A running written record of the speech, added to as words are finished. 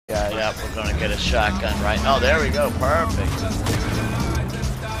guys. Yep, we're gonna get a shotgun right. Oh, there we go. Perfect.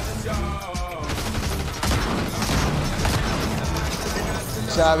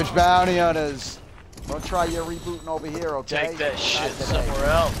 Savage bounty hunters. Don't try your rebooting over here, okay? Take that shit Not today. somewhere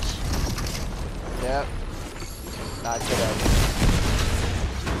else. Yep. Not today.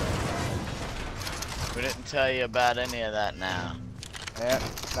 We didn't tell you about any of that now. Yep.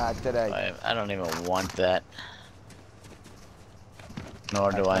 Not today. I don't even want that.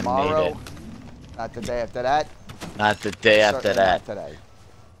 Nor do Not I tomorrow. need it. Not the day after that. Not the day after that. Not today.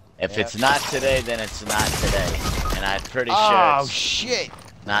 If Yep. it's not today, then it's not today. And I'm pretty sure Oh, it's shit.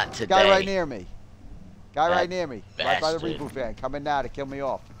 not today. Guy right near me. Guy That right near me. Right by the bastard. reboot van. Coming now to kill me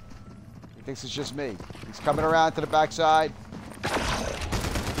off. He thinks it's just me. He's coming around to the backside.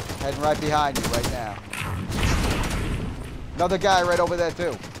 Heading right behind you right now. Another guy right over there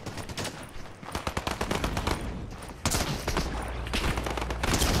too.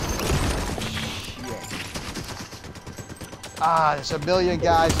 Ah, there's a million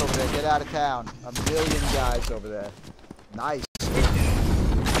guys over there. Get out of town. A million guys over there. Nice.